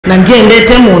na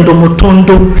ndete mundu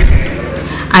mutundu.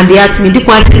 And he asked me,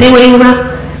 "Ndikwase neweiwa?"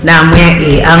 Na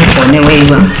mwe anko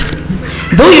neweiwa.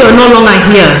 Though you are no longer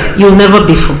here, you will never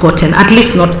be forgotten, at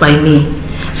least not by me.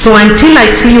 So until I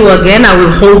see you again, I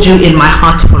will hold you in my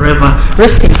heart forever.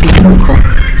 Rest in peace, uncle.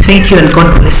 Thank you, and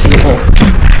God bless you all.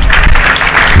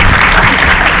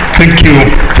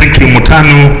 Thank you,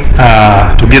 Mutanu.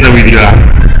 Together with your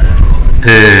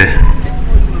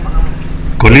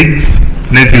colleagues,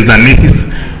 nephews and nieces,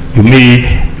 you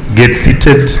may get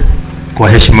seated. Kwa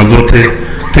heshima zote.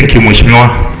 Thank you, Mheshimiwa.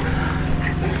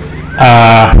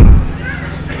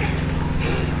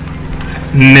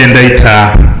 Nendaita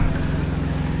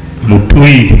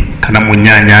mutui kana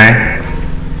munyanya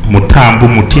mutambu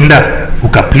mutinda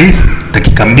uka please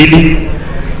dakika 2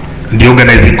 ndio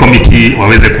organizing committee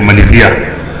waweze kumalizia.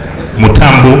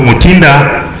 Mutambu mutinda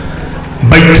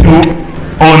baitu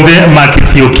onde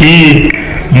makisioki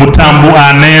mutambu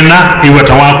anena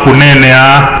iwatawa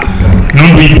kunenea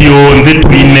nundu ibyo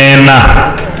ndetu inena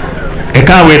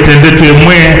ekawete ndetu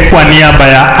emwe kwa niaba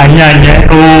ya anyanye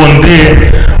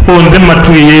onde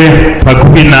matuye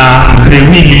pakubina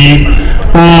mzewili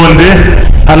onde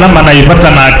alama na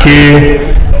ipata nake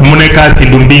muneka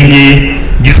sindumbingi.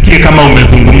 Jisikie kama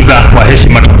umezungumza kwa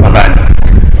heshima tafadhali.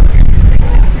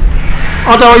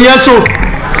 Hata Yesu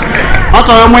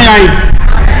hata wewe mwenyewe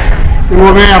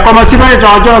umegea kwa masifani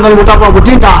tawajua ndani mtako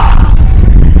kutinda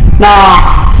na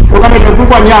ukame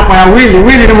kubwa ni hapa ya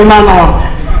wili ni mnana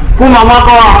kuma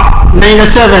mwaka wa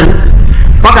 97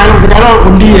 mpaka ndio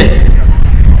undie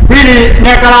wili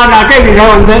nekala na kevi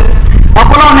ngaonde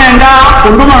akula nenda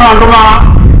kunduma na nduma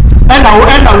enda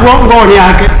ngoni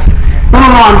yake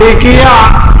nono ambikia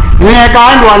neka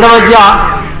ndo andawaja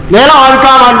lelo alika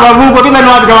bantu bavuko kile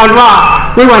no abika bantu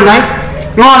wewe nai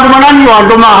no nduma nani wa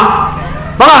nduma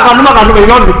baka kanuma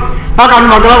yondi baka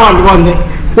nduma kwa bantu konde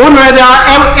uno eda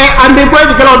ambi kwa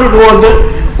kile ndo konde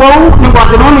kwa ni kwa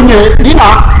teno nye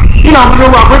ina mjo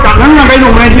kwa kwa nani ngai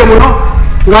no mwendia muno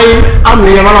ngai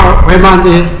amri ya bala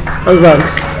wemande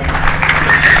azante.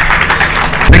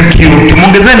 Thank you.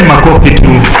 Tumongezeni makofi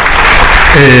tu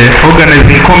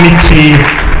organizing committee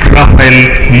Rafael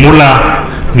Mula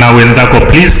na wenzako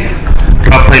please.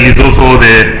 Rafael is also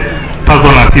the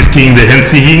person assisting the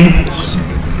MCing.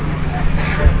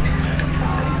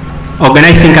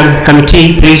 Organizing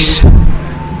committee please.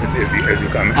 As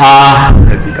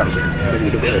he comes in.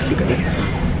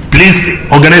 Please,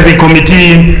 organizing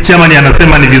committee chairman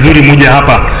anasema ni vizuri muja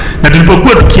hapa. Na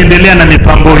tulipokuwa tukiendelea na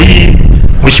mipango hii,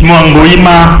 Mheshimiwa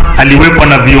Ngoima aliwekwa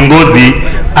na viongozi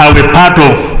awe part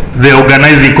of the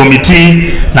organizing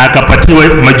committee na akapatiwa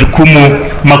majukumu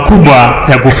makubwa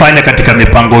ya kufanya katika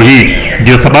mipango hii.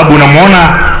 Ndio sababu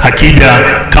unamuona akija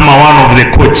kama one of the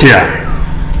co-chair.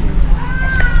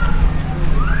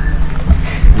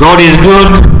 God is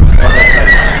good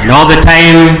and all the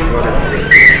time.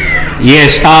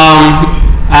 Yes,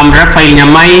 I'm Rafael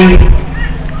Nyamai,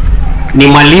 ni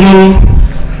mwalimu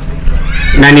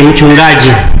na ni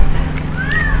mchungaji.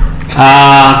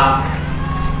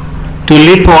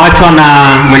 Tulipoachwa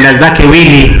na mwenda zake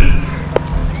Willy,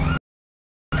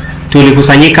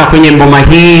 tulikusanyika kwenye mboma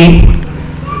hii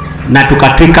na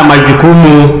tukatwika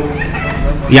majukumu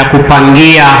ya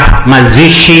kupangia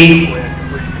mazishi,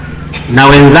 na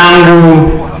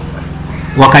wenzangu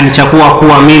wakanichagua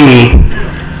kuwa mimi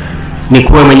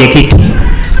nikuwe mwenyekiti.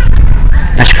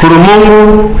 Nashukuru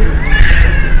Mungu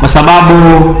kwa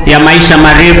sababu ya maisha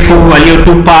marefu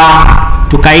waliotupa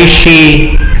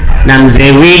tukaishi na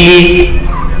mzee Willy,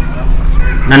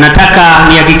 na nataka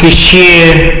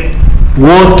nihakikishie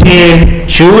wote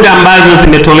shuhuda ambazo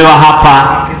zimetolewa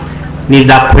hapa ni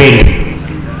za kweli.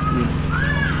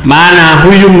 Maana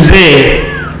huyu mzee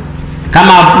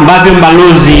kama ambavyo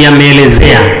balozi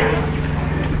yameelezea,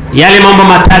 yale mambo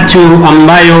matatu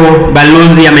ambayo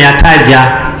balozi ameyataja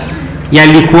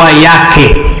yalikuwa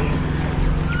yake.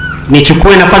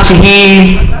 Nichukue nafasi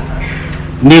hii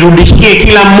nirudishie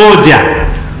kila mmoja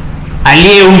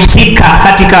aliyehusika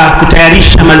katika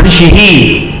kutayarisha mazishi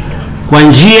hii kwa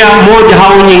njia moja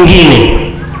au nyingine.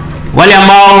 Wale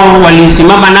ambao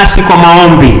walisimama nasi kwa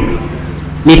maombi,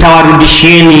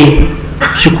 nitawarudishieni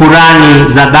shukurani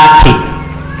za dhati.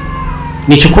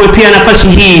 Nichukue pia nafasi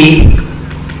hii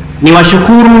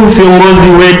niwashukuru viongozi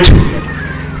wetu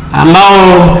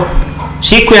ambao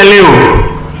siku ya leo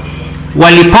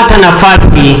walipata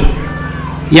nafasi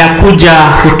ya kuja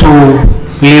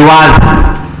kutuliwaza.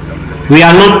 We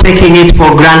are not taking it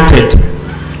for granted.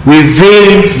 We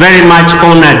feel very much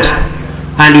honored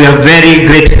and we are very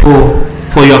grateful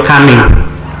for your coming.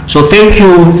 So thank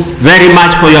you very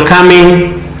much for your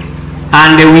coming,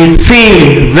 and we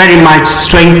feel very much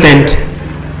strengthened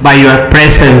by your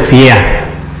presence here.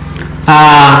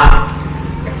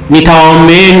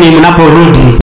 Nitawaombeeni mnaporudi